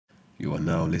You are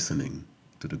now listening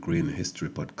to the Green History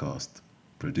Podcast,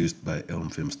 produced by Elm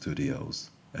Film Studios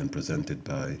and presented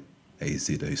by AZ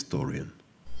the Historian.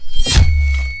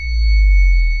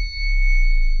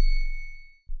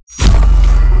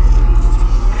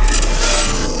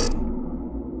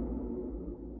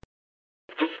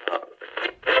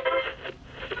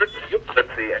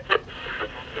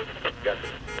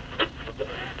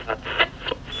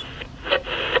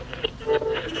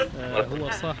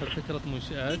 هو صاحب فكرة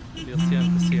منشآت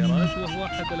لصيانة السيارات، وهو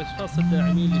أحد الأشخاص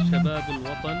الداعمين لشباب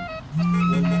الوطن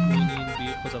والمؤمنين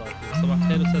بقدراتهم. صباح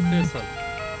الخير أستاذ فيصل.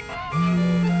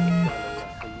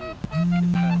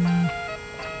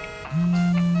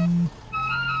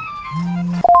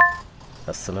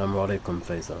 السلام عليكم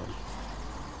فيصل.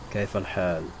 كيف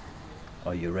الحال?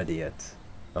 Are you ready yet?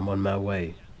 I'm on my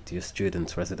way to your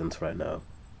student residence right now,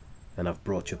 and I've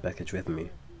brought your package with me.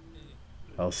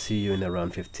 I'll see you in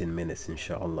around 15 minutes,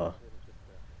 inshallah.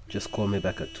 Just call me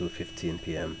back at 2:15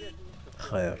 p.m.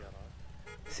 Khair.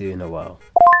 See you in a while.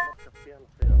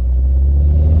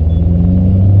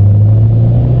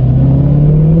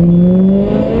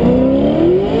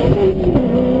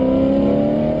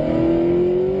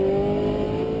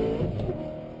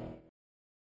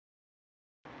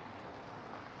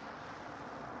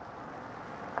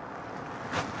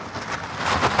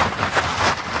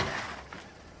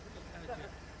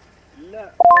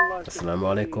 Assalamu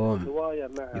alaikum.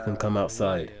 You can come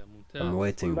outside. I'm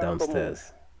waiting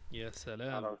downstairs. يا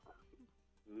سلام.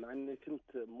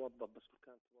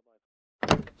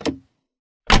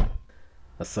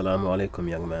 Assalamu alaikum,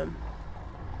 young man.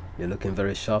 You're looking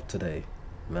very sharp today.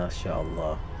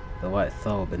 MashaAllah. The white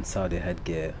thawb and Saudi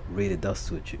headgear really does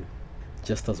suit you.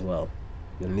 Just as well,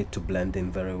 you'll need to blend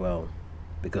in very well,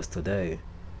 because today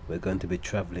we're going to be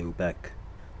traveling back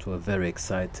to a very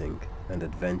exciting and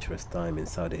adventurous time in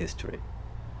Saudi history.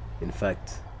 In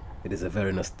fact, it is a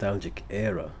very nostalgic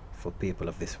era for people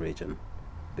of this region,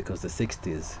 because the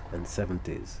 60s and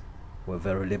 70s were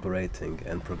very liberating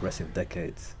and progressive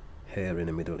decades here in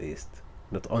the Middle East,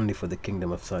 not only for the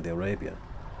Kingdom of Saudi Arabia,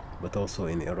 but also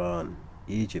in Iran,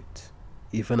 Egypt,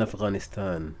 even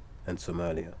Afghanistan and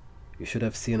Somalia. You should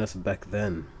have seen us back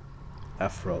then,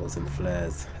 afros and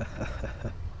flares.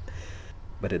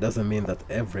 But it doesn't mean that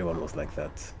everyone was like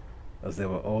that, as there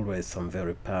were always some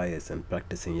very pious and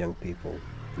practicing young people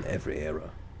in every era.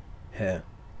 Here,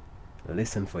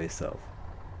 listen for yourself.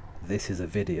 This is a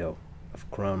video of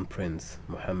Crown Prince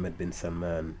Mohammed bin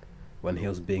Salman when he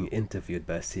was being interviewed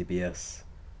by CBS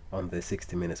on the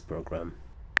 60 Minutes program.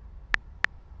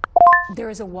 There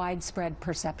is a widespread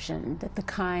perception that the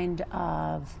kind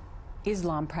of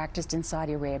Islam practiced in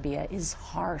Saudi Arabia is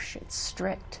harsh, it's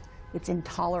strict, it's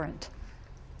intolerant.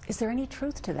 Is there any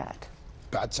truth to that?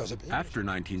 After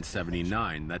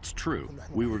 1979, that's true.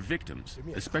 We were victims,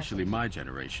 especially my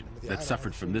generation, that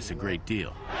suffered from this a great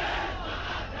deal.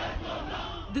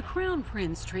 The Crown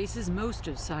Prince traces most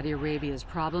of Saudi Arabia's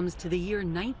problems to the year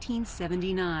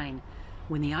 1979,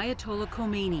 when the Ayatollah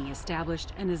Khomeini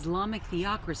established an Islamic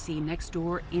theocracy next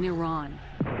door in Iran.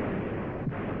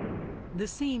 The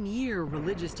same year,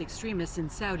 religious extremists in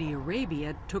Saudi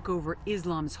Arabia took over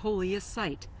Islam's holiest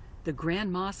site, the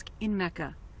Grand Mosque in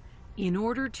Mecca. In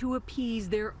order to appease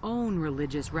their own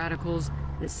religious radicals,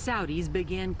 the Saudis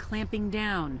began clamping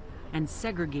down and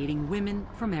segregating women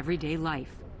from everyday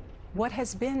life. What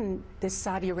has been this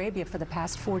Saudi Arabia for the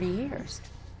past 40 years?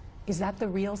 Is that the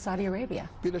real Saudi Arabia?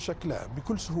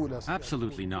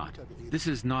 Absolutely not. This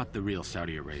is not the real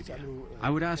Saudi Arabia. I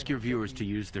would ask your viewers to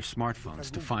use their smartphones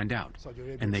to find out,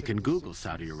 and they can Google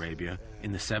Saudi Arabia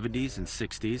in the 70s and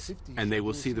 60s, and they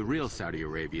will see the real Saudi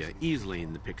Arabia easily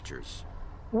in the pictures.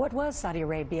 What was Saudi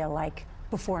Arabia like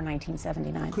before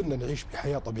 1979?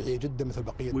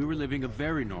 We were living a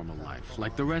very normal life,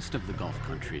 like the rest of the Gulf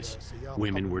countries.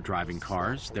 Women were driving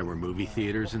cars, there were movie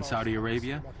theaters in Saudi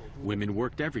Arabia, women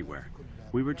worked everywhere.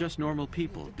 We were just normal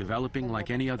people, developing like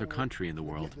any other country in the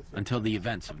world, until the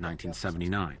events of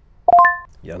 1979.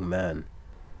 Young man,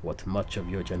 what much of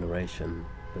your generation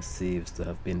perceives to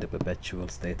have been the perpetual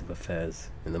state of affairs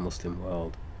in the Muslim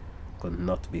world could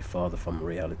not be farther from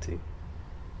reality.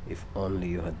 If only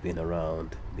you had been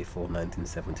around before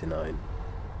 1979.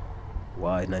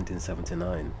 Why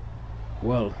 1979?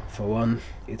 Well, for one,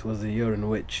 it was the year in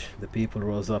which the people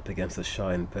rose up against the Shah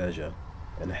in Persia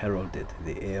and heralded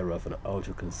the era of an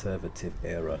ultra-conservative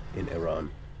era in Iran.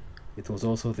 It was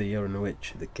also the year in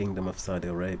which the Kingdom of Saudi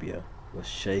Arabia was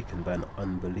shaken by an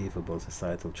unbelievable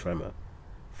societal tremor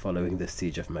following the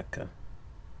siege of Mecca.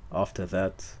 After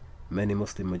that, many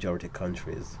Muslim-majority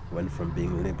countries went from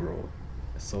being liberal,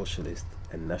 socialist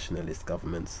and nationalist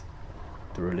governments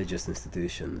to religious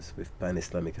institutions with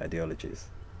pan-Islamic ideologies.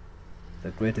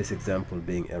 The greatest example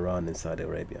being Iran and Saudi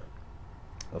Arabia.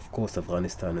 Of course,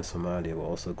 Afghanistan and Somalia were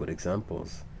also good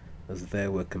examples, as they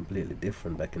were completely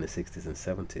different back in the 60s and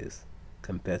 70s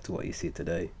compared to what you see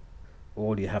today.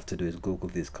 All you have to do is Google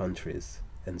these countries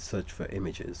and search for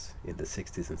images in the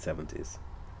 60s and 70s.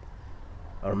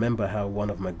 I remember how one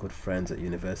of my good friends at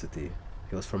university,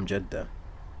 he was from Jeddah,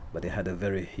 but he had a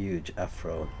very huge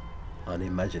afro,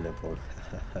 unimaginable.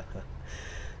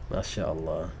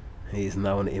 MashaAllah. He is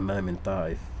now an imam in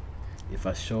Taif. If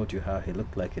I showed you how he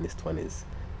looked like in his 20s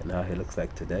and how he looks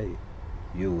like today,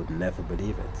 you would never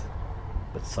believe it.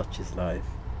 But such is life.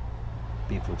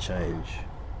 People change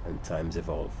and times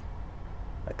evolve.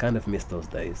 I kind of miss those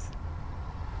days.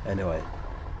 Anyway,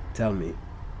 tell me,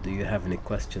 do you have any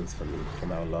questions for me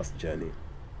from our last journey?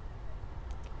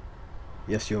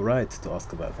 Yes, you're right to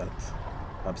ask about that.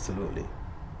 Absolutely.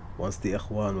 Once the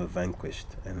Ikhwan were vanquished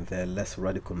and their less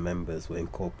radical members were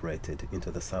incorporated into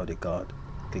the Saudi Guard,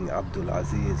 King Abdul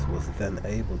Aziz was then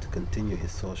able to continue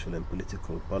his social and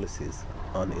political policies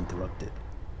uninterrupted.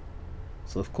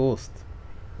 So of course,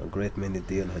 a great many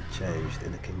deals had changed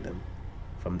in the kingdom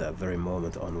from that very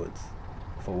moment onwards.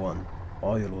 For one,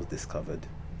 oil was discovered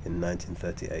in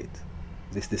 1938.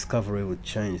 This discovery would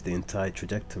change the entire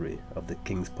trajectory of the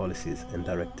king's policies and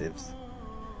directives.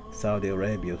 Saudi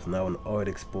Arabia was now an oil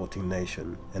exporting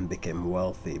nation and became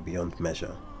wealthy beyond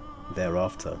measure.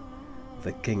 Thereafter,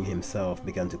 the king himself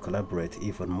began to collaborate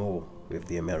even more with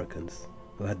the Americans,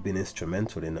 who had been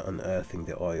instrumental in unearthing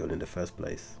the oil in the first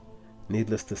place.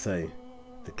 Needless to say,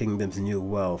 the kingdom's new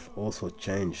wealth also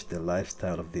changed the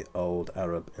lifestyle of the old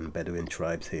Arab and Bedouin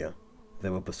tribes here. They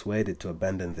were persuaded to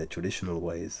abandon their traditional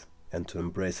ways and to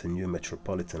embrace a new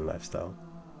metropolitan lifestyle.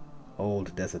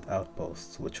 Old desert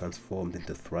outposts were transformed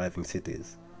into thriving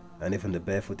cities, and even the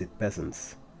barefooted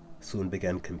peasants soon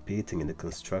began competing in the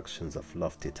constructions of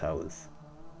lofty towers.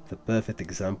 The perfect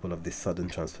example of this sudden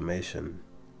transformation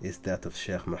is that of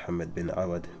Sheikh Mohammed bin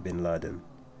Awad bin Laden.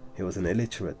 He was an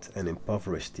illiterate and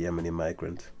impoverished Yemeni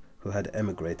migrant who had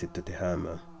emigrated to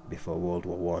Tihama before World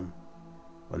War I.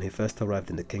 When he first arrived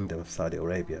in the Kingdom of Saudi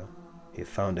Arabia, he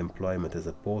found employment as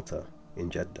a porter in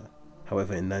Jeddah.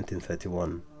 However, in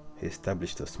 1931, he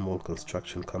established a small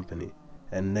construction company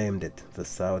and named it the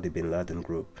Saudi Bin Laden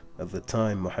Group. At the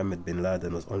time, Mohammed bin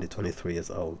Laden was only 23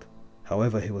 years old.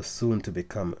 However, he was soon to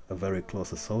become a very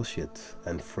close associate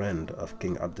and friend of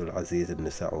King Abdul Aziz ibn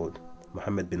Saud.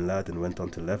 Mohammed bin Laden went on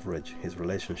to leverage his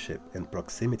relationship and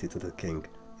proximity to the king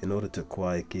in order to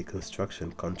acquire key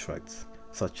construction contracts,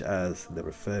 such as the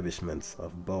refurbishments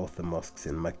of both the mosques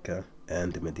in Mecca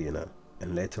and Medina,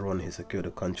 and later on he secured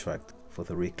a contract for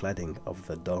the recladding of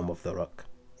the Dome of the Rock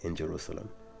in Jerusalem.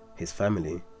 His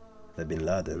family, the Bin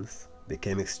Ladens,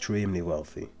 became extremely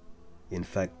wealthy. In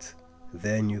fact,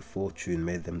 their new fortune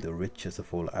made them the richest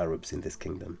of all Arabs in this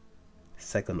kingdom,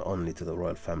 second only to the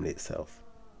royal family itself.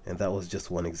 And that was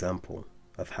just one example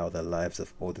of how the lives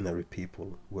of ordinary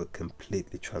people were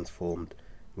completely transformed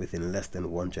within less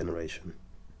than one generation.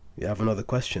 You have another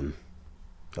question?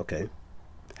 Okay.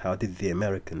 How did the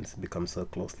Americans become so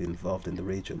closely involved in the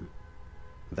region?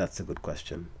 That's a good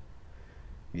question.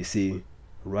 You see,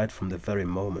 right from the very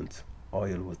moment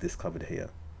oil was discovered here,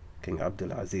 King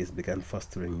Abdul Aziz began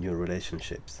fostering new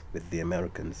relationships with the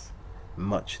Americans,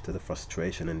 much to the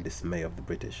frustration and dismay of the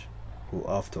British, who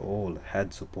after all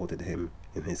had supported him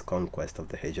in his conquest of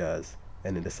the Hijaz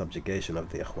and in the subjugation of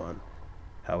the Ikhwan.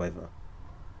 However,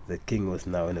 the king was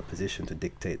now in a position to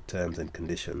dictate terms and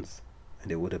conditions,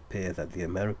 and it would appear that the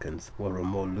Americans were a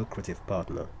more lucrative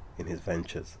partner in his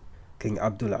ventures. King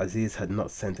Abdul Aziz had not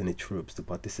sent any troops to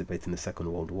participate in the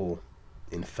Second World War.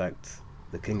 In fact,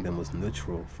 the kingdom was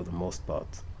neutral for the most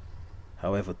part.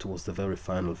 However, towards the very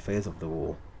final phase of the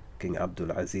war, King Abdul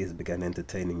Aziz began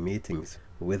entertaining meetings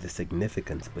with the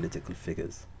significant political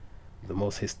figures, the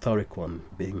most historic one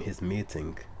being his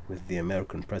meeting with the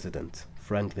American President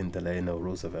Franklin Delano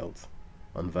Roosevelt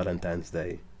on Valentine's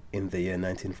Day in the year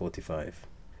 1945.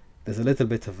 There's a little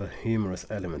bit of a humorous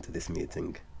element to this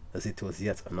meeting, as it was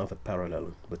yet another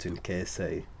parallel between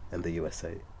KSA and the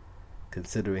USA,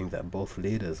 considering that both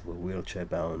leaders were wheelchair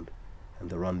bound, and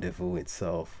the rendezvous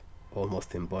itself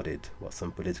almost embodied what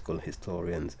some political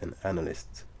historians and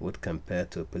analysts would compare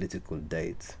to a political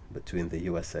date between the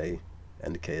USA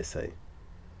and KSA.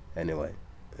 Anyway,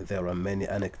 there are many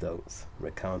anecdotes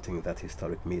recounting that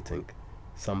historic meeting,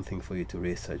 something for you to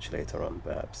research later on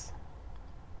perhaps.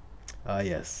 Ah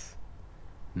yes,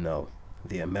 no,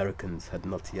 the Americans had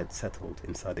not yet settled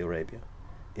in Saudi Arabia.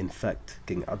 In fact,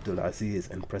 King Abdul Aziz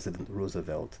and President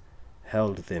Roosevelt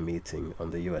held their meeting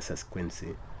on the USS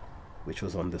Quincy, which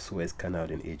was on the Suez Canal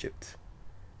in Egypt.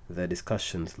 Their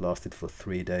discussions lasted for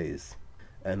 3 days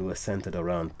and were centered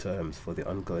around terms for the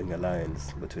ongoing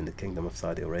alliance between the Kingdom of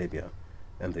Saudi Arabia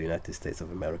and the United States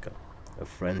of America, a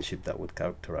friendship that would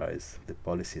characterize the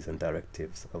policies and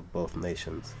directives of both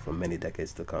nations for many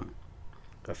decades to come.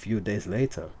 A few days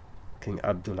later, King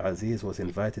Abdul Aziz was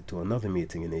invited to another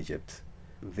meeting in Egypt.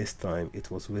 This time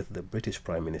it was with the British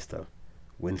Prime Minister,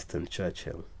 Winston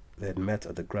Churchill. They had met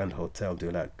at the Grand Hotel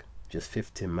du Lac, just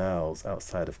 50 miles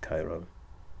outside of Cairo.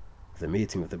 The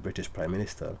meeting with the British Prime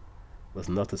Minister was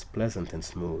not as pleasant and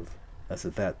smooth as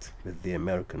that with the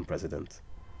American president.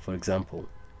 For example,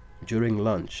 during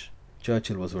lunch,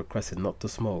 Churchill was requested not to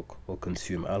smoke or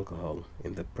consume alcohol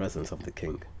in the presence of the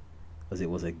king, as it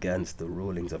was against the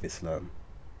rulings of Islam.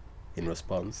 In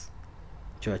response,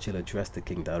 Churchill addressed the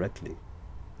king directly,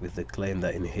 with the claim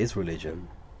that in his religion,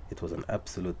 it was an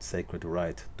absolute sacred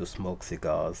right to smoke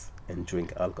cigars and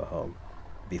drink alcohol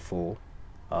before,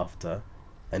 after,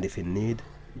 and if in need,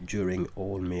 during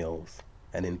all meals,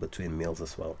 and in between meals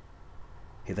as well.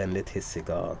 He then lit his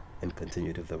cigar and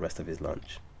continued with the rest of his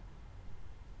lunch.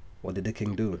 What did the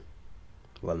king do?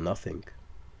 Well, nothing.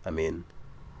 I mean,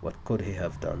 what could he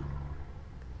have done?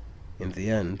 In the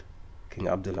end, King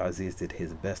Abdul Aziz did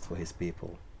his best for his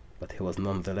people, but he was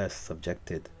nonetheless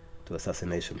subjected to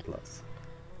assassination plots.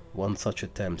 One such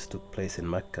attempt took place in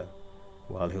Mecca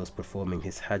while he was performing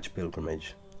his Hajj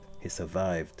pilgrimage. He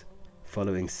survived,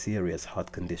 following serious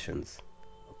heart conditions.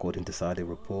 According to Saudi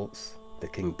reports, the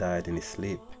king died in his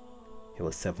sleep. He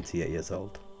was 78 years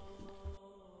old.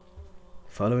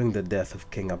 Following the death of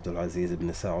King Abdul Aziz ibn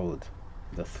Saud,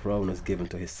 the throne was given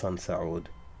to his son Saud.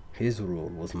 His rule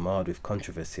was marred with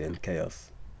controversy and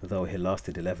chaos, though he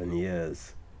lasted 11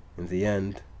 years. In the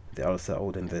end, the Al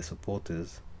Saud and their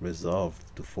supporters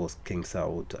resolved to force King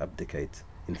Saud to abdicate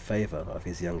in favor of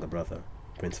his younger brother,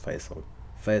 Prince Faisal.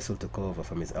 Faisal took over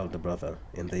from his elder brother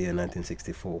in the year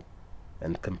 1964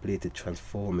 and completed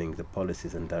transforming the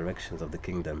policies and directions of the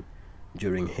kingdom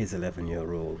during his 11-year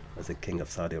rule as a king of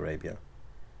Saudi Arabia.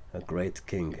 A great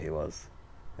king he was,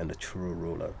 and a true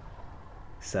ruler.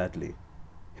 Sadly,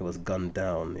 he was gunned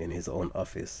down in his own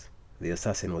office. The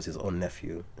assassin was his own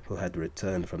nephew, who had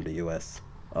returned from the US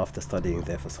after studying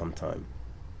there for some time.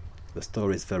 The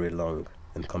story is very long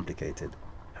and complicated.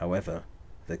 However,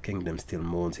 the kingdom still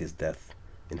mourns his death.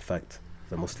 In fact,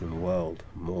 the Muslim world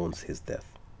mourns his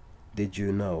death. Did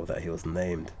you know that he was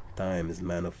named Times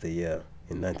Man of the Year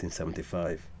in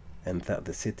 1975, and that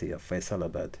the city of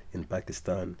Faisalabad in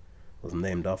Pakistan was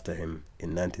named after him in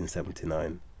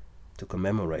 1979 to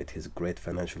commemorate his great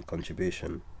financial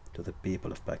contribution to the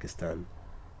people of Pakistan?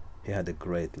 He had a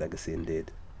great legacy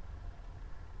indeed.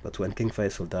 But when King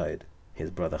Faisal died,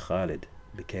 his brother Khalid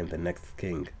became the next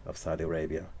king of Saudi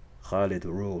Arabia. Khalid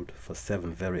ruled for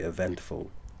 7 very eventful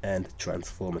and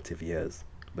transformative years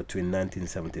between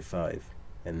 1975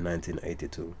 and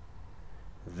 1982.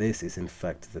 This is in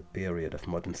fact the period of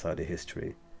modern Saudi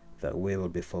history that we will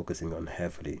be focusing on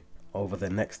heavily over the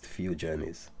next few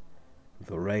journeys.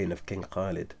 The reign of King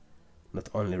Khalid not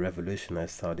only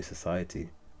revolutionized Saudi society,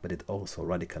 but it also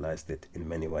radicalized it in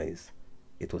many ways.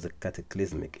 It was a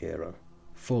cataclysmic era,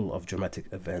 full of dramatic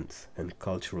events and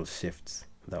cultural shifts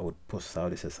that would push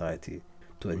Saudi society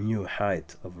to a new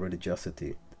height of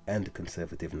religiosity and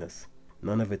conservativeness.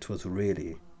 None of it was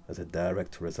really as a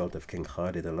direct result of King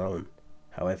Khalid alone.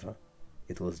 However,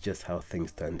 it was just how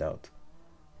things turned out.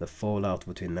 The fallout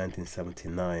between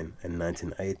 1979 and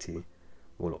 1980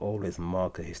 will always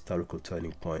mark a historical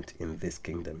turning point in this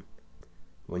kingdom.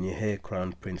 When you hear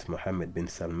Crown Prince Mohammed bin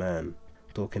Salman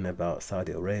talking about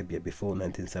Saudi Arabia before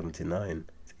 1979,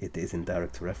 it is in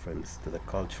direct reference to the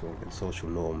cultural and social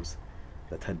norms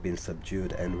that had been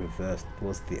subdued and reversed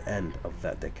towards the end of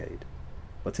that decade.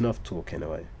 But enough talk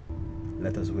anyway.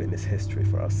 Let us witness history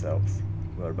for ourselves.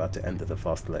 We're about to enter the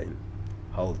fast lane.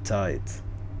 Hold tight.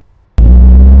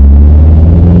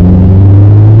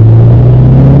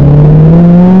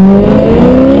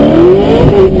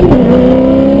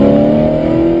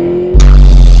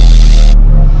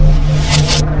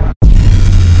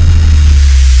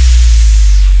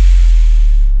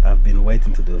 I've been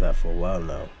waiting to do that for a while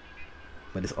now,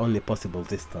 but it's only possible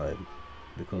this time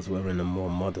because we're in a more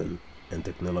modern and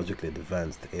technologically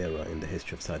advanced era in the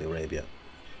history of Saudi Arabia.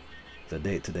 The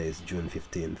date today is June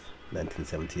 15th,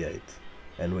 1978,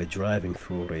 and we're driving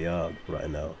through Riyadh right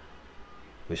now.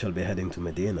 We shall be heading to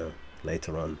Medina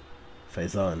later on.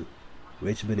 Faizan,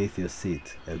 reach beneath your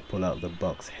seat and pull out the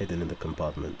box hidden in the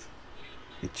compartment.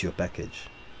 It's your package.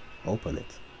 Open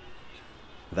it.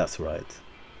 That's right,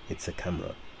 it's a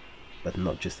camera, but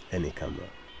not just any camera.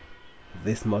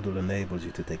 This model enables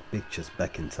you to take pictures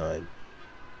back in time.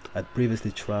 I'd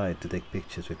previously tried to take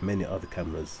pictures with many other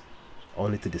cameras,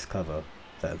 only to discover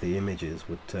that the images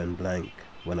would turn blank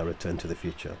when I returned to the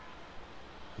future.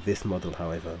 This model,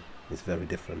 however, is very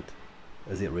different,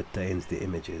 as it retains the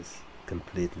images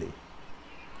completely.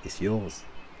 It's yours.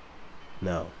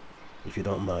 Now, if you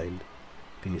don't mind,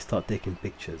 can you start taking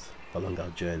pictures along our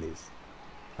journeys?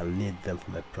 I'll need them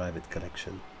for my private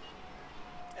collection.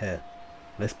 Here,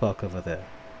 let's park over there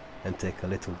and take a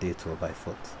little detour by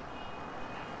foot.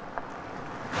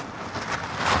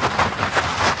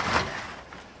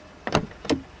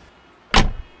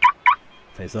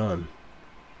 Faizan,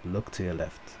 look to your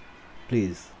left.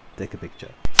 Please, take a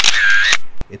picture.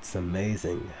 It's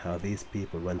amazing how these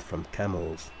people went from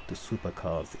camels to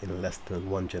supercars in less than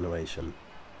one generation.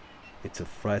 It's a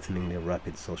frighteningly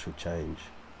rapid social change,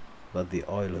 but the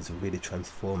oil has really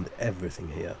transformed everything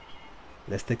here.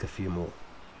 Let's take a few more.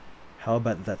 How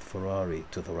about that Ferrari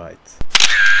to the right?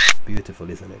 Beautiful,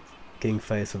 isn't it? King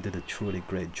Faisal did a truly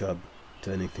great job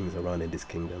turning things around in this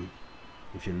kingdom.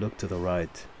 If you look to the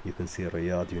right, you can see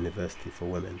Riyadh University for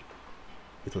Women.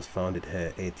 It was founded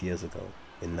here 8 years ago,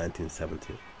 in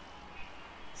 1970.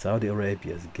 Saudi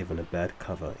Arabia is given a bad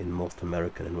cover in most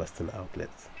American and Western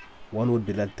outlets. One would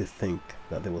be led to think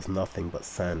that there was nothing but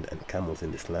sand and camels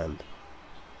in this land.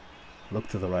 Look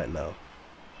to the right now,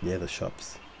 near the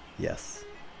shops. Yes,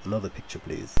 another picture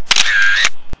please.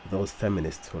 Those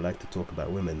feminists who like to talk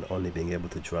about women only being able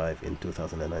to drive in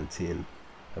 2019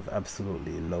 have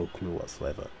absolutely no clue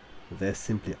whatsoever. They're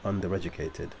simply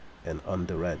undereducated and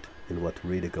underread in what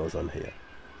really goes on here.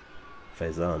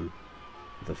 Faizan,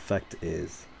 the fact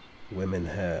is, women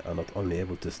here are not only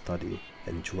able to study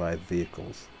and drive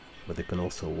vehicles, but they can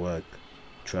also work,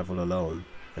 travel alone,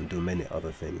 and do many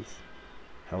other things.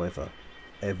 However,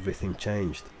 everything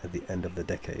changed at the end of the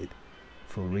decade,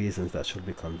 for reasons that should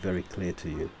become very clear to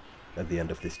you at the end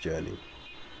of this journey.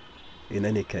 In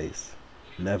any case,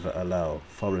 never allow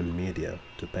foreign media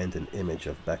to paint an image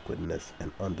of backwardness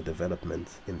and underdevelopment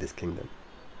in this kingdom,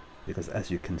 because as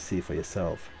you can see for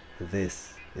yourself,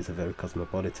 this is a very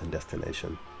cosmopolitan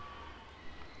destination.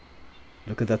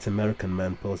 Look at that American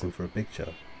man posing for a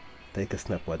picture. Take a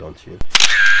snap, why don't you?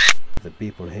 The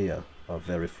people here are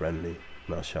very friendly,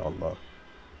 mashallah.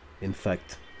 In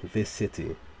fact, this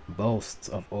city boasts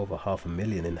of over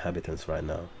 500,000 inhabitants right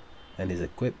now, and is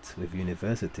equipped with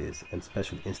universities and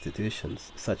special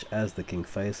institutions such as the King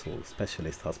Faisal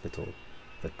Specialist Hospital,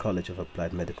 the College of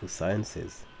Applied Medical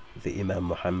Sciences, the Imam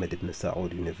Mohammed ibn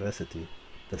Saud University,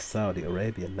 the Saudi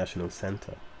Arabian National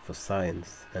Center for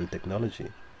Science and Technology,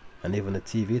 and even a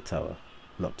TV tower,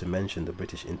 not to mention the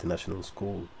British International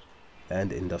School,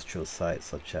 and industrial sites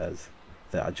such as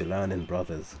the Ajlan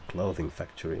Brothers clothing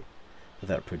factory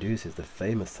that produces the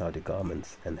famous Saudi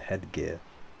garments and headgear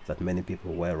that many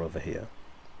people wear over here.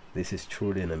 This is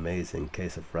truly an amazing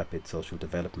case of rapid social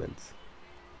developments.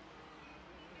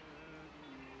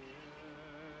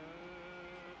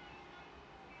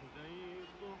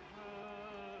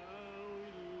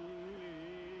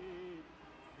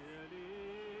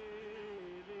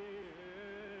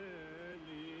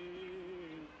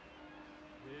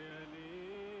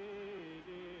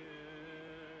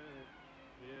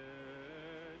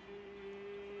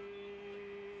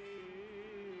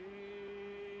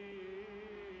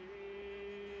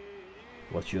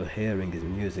 What you're hearing is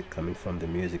music coming from the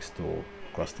music store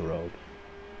across the road.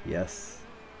 Yes,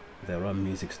 there are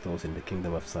music stores in the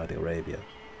Kingdom of Saudi Arabia,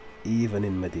 even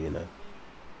in Medina.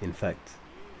 In fact,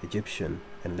 Egyptian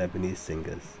and Lebanese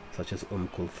singers such as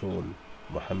Kulthum,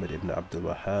 Muhammad ibn Abdul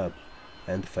Wahhab,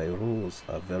 and Fairuz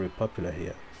are very popular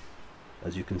here.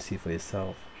 As you can see for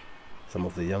yourself, some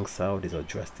of the young Saudis are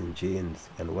dressed in jeans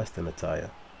and Western attire.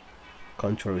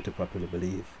 Contrary to popular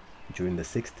belief, during the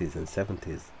 60s and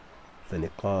 70s, the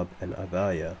niqab and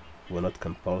abaya were not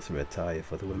compulsory attire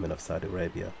for the women of Saudi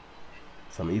Arabia.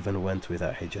 Some even went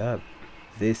without hijab.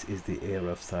 This is the era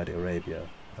of Saudi Arabia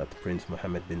that Prince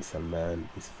Mohammed bin Salman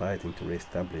is fighting to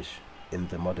re-establish in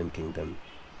the modern kingdom.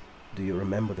 Do you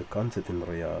remember the concert in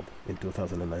Riyadh in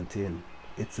 2019?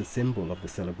 It's a symbol of the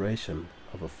celebration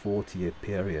of a 40-year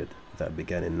period that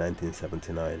began in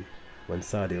 1979, when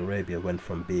Saudi Arabia went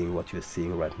from being what you're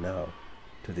seeing right now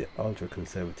to the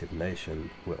ultra-conservative nation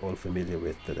we're all familiar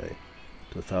with today.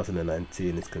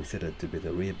 2019 is considered to be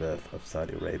the rebirth of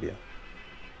Saudi Arabia.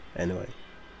 Anyway,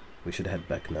 we should head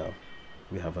back now.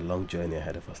 We have a long journey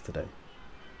ahead of us today.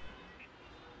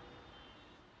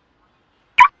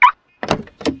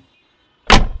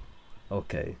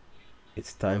 Okay,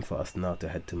 it's time for us now to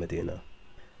head to Medina.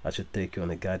 I should take you on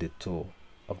a guided tour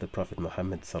of the Prophet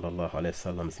Muhammad sallallahu alaihi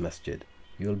wasallam's masjid,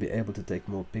 You'll be able to take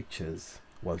more pictures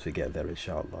once we get there,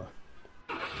 inshallah.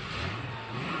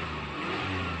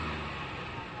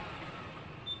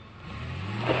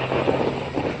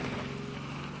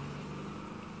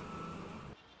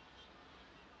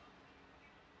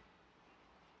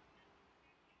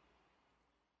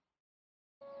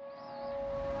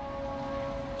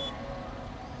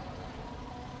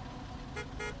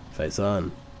 Faizan,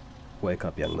 wake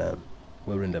up, young man.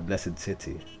 We're in the blessed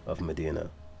city of Medina.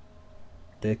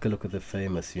 Take a look at the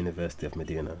famous University of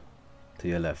Medina. To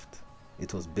your left,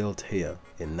 it was built here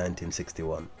in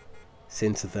 1961.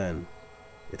 Since then,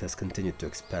 it has continued to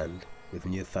expand with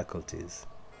new faculties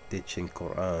teaching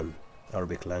Quran,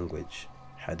 Arabic language,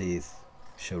 Hadith,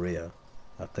 Sharia,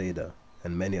 Aqidah,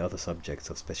 and many other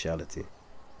subjects of speciality.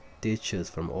 Teachers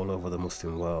from all over the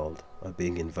Muslim world are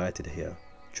being invited here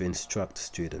to instruct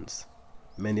students.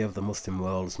 Many of the Muslim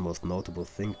world's most notable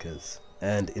thinkers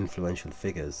and influential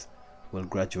figures will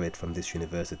graduate from this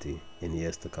university in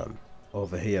years to come.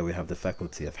 Over here we have the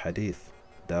faculty of Hadith,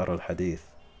 Dar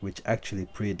al-Hadith, which actually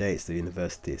predates the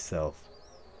university itself.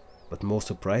 But more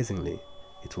surprisingly,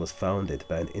 it was founded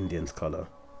by an Indian scholar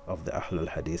of the Ahl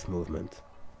al-Hadith movement.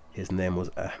 His name was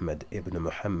Ahmad ibn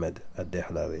Muhammad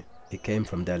al-Dehlawi. He came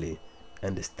from Delhi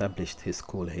and established his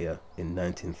school here in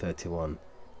 1931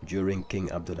 during King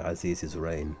Abdul Aziz's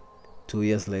reign. 2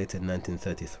 years later, in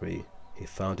 1933, he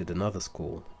founded another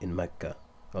school in Mecca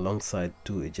alongside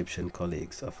 2 Egyptian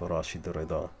colleagues of Rashid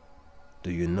Rida. Do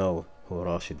you know who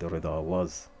Rashid Rida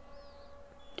was?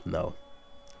 No,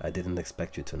 I didn't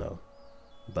expect you to know,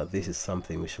 but this is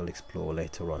something we shall explore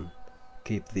later on.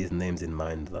 Keep these names in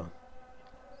mind though.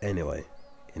 Anyway,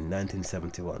 in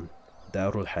 1971,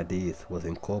 Darul Hadith was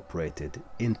incorporated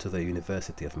into the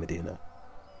University of Medina.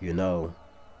 You know,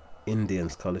 Indian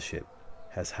scholarship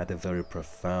has had a very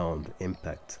profound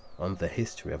impact on the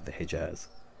history of the Hijaz,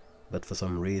 but for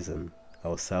some reason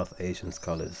our South Asian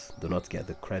scholars do not get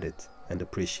the credit and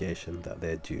appreciation that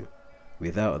they're due.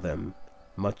 Without them,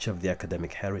 much of the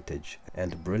academic heritage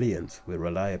and brilliance we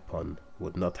rely upon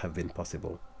would not have been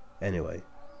possible. Anyway,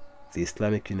 the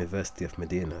Islamic University of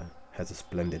Medina has a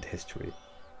splendid history,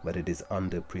 but it is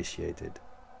underappreciated.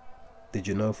 Did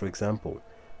you know, for example,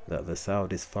 that the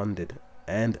Saudis funded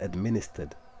and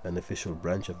administered an official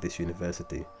branch of this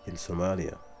university in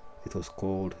Somalia? It was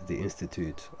called the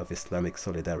Institute of Islamic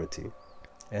Solidarity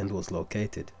and was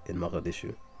located in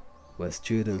Mogadishu, where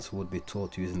students would be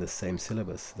taught using the same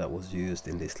syllabus that was used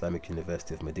in the Islamic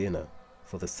University of Medina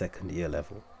for the second year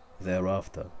level.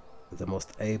 Thereafter, the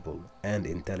most able and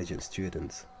intelligent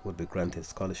students would be granted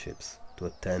scholarships to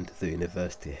attend the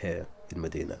university here in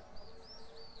Medina.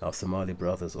 Our Somali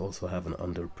brothers also have an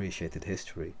underappreciated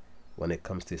history when it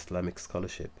comes to Islamic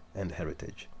scholarship and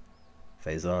heritage.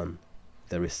 Faizan,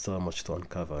 there is so much to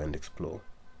uncover and explore.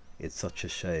 It's such a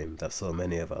shame that so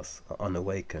many of us are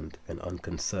unawakened and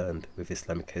unconcerned with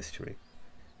Islamic history.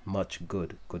 Much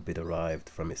good could be derived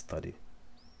from its study.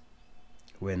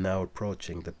 We're now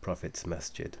approaching the Prophet's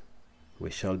Masjid.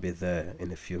 We shall be there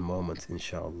in a few moments,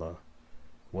 inshallah.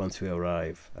 Once we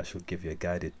arrive, I shall give you a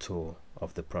guided tour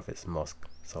of the Prophet's Mosque,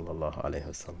 sallallahu alaihi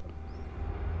wasallam.